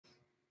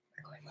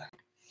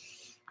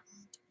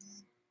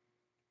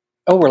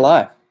Oh, we're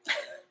live.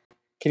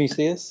 Can you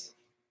see us?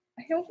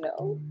 I don't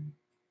know.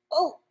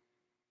 Oh,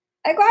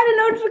 I got a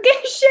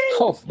notification.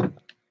 Oh,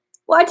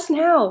 Watch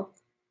now.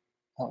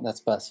 oh,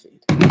 that's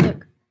BuzzFeed.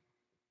 Look,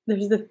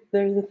 there's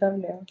the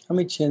thumbnail. How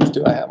many chins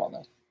do I have on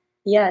this?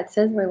 Yeah, it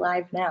says we're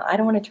live now. I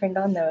don't want to turn it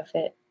on though if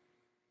it,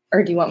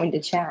 or do you want me to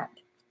chat?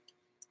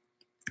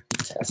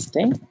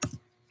 Testing.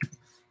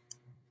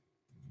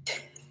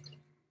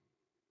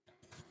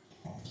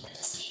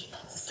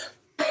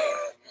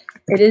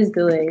 It is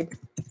delayed.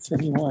 Is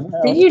anyone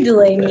else? Did you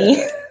delay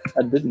me?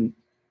 I didn't.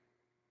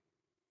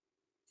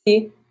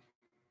 See?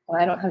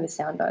 Well, I don't have the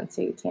sound on,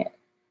 so you can't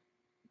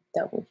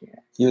double hear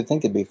it. You would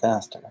think it'd be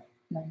faster.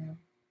 I know.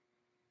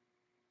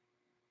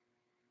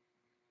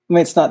 I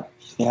mean, it's not.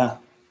 Yeah.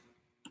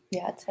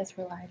 Yeah, it says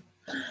we're live.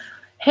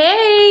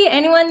 Hey,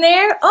 anyone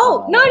there?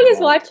 Oh, Nadia's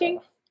watching.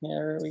 Yeah,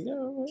 there we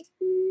go.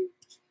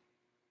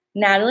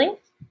 Natalie,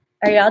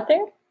 are you out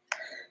there?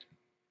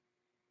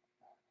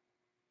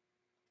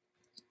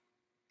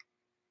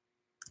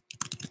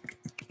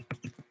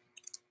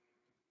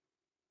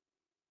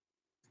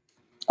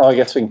 Oh, I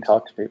guess we can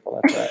talk to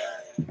people. That's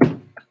right.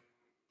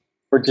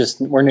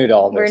 We're new to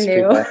all this.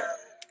 We're new. People.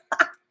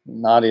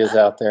 Nadia's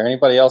out there.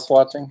 Anybody else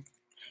watching?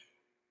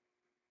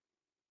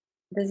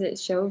 Does it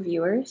show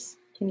viewers?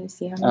 Can you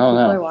see how many Oh,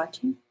 people no. are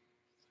watching?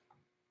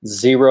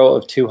 0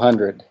 of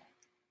 200.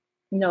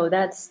 No,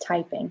 that's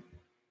typing.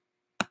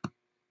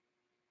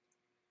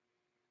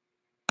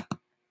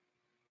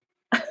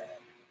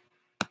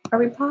 Are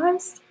we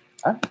paused?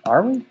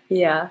 Are we?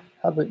 Yeah.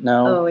 How about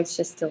no? Oh, it's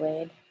just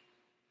delayed.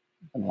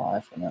 I'm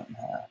live for a minute and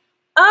a half.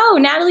 Oh,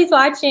 Natalie's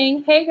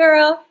watching. Hey,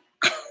 girl.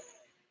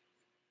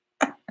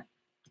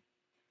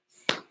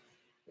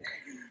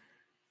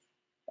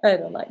 I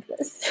don't like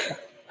this.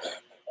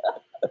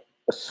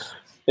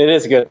 It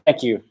is good.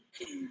 Thank you.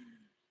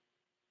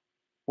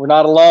 We're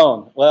not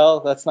alone. Well,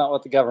 that's not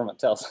what the government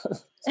tells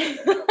us.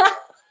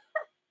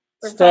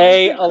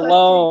 Stay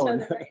alone.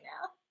 Right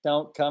now.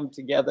 Don't come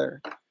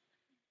together.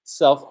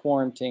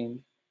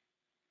 Self-quarantine.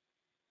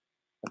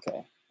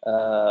 Okay.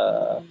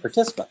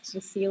 Participants.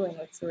 The ceiling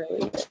looks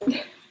really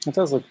good. It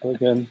does look really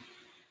good.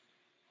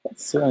 The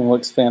ceiling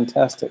looks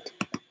fantastic.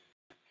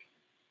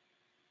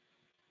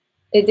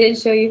 It did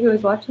show you who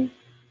was watching?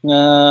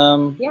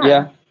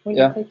 Yeah. When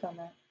yeah. you clicked on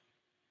that.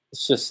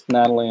 It's just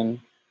Natalie and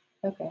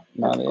Okay.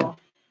 That's Nadia. cool.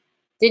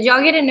 Did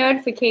y'all get a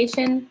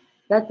notification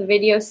that the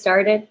video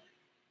started?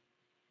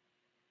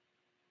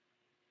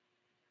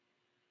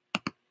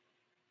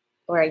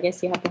 Or I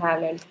guess you have to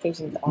have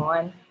notifications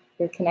on.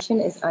 Your connection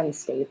is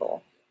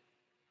unstable.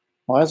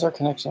 Why is our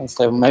connection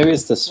unstable? Maybe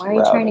it's this Why are you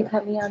router. trying to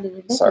cut me out of the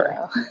video? Sorry.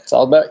 It's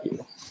all about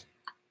you.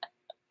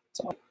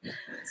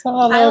 It's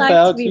all I like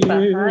about to be you.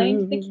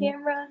 behind the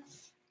camera.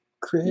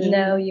 Chris.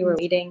 No, you were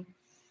waiting.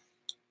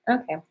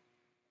 Okay.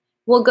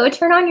 Well, go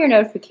turn on your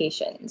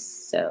notifications.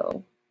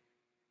 So,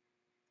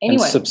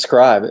 anyway. And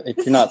subscribe if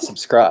you're not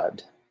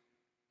subscribed.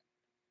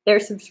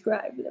 They're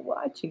subscribed. They're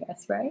watching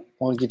us, right?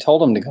 Well, you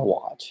told them to go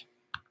watch.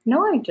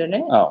 No, I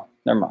didn't. Oh,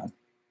 never mind.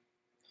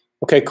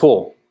 Okay,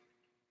 cool.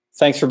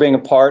 Thanks for being a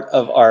part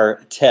of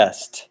our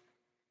test.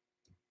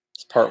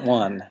 It's part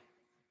 1.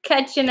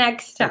 Catch you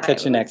next time. I'll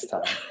catch you next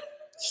time.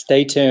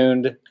 Stay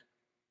tuned.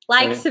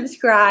 Like,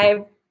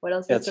 subscribe. What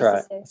else? That's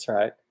right. That's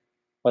right.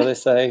 What do they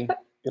say?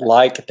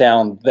 Like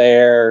down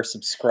there,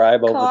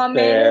 subscribe over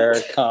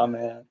there,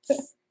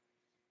 comments.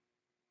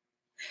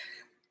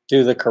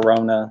 Do the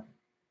corona.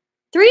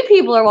 3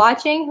 people are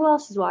watching. Who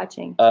else is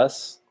watching?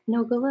 Us?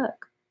 No, go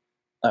look.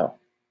 Oh.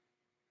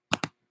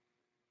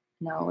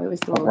 No, it was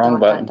the Wrong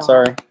button.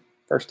 Sorry.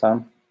 First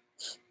time.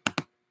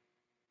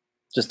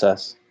 Just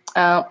us.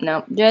 Oh,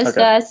 no. Just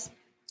Okay. us.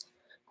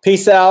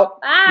 Peace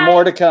out. Bye.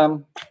 More to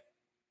come.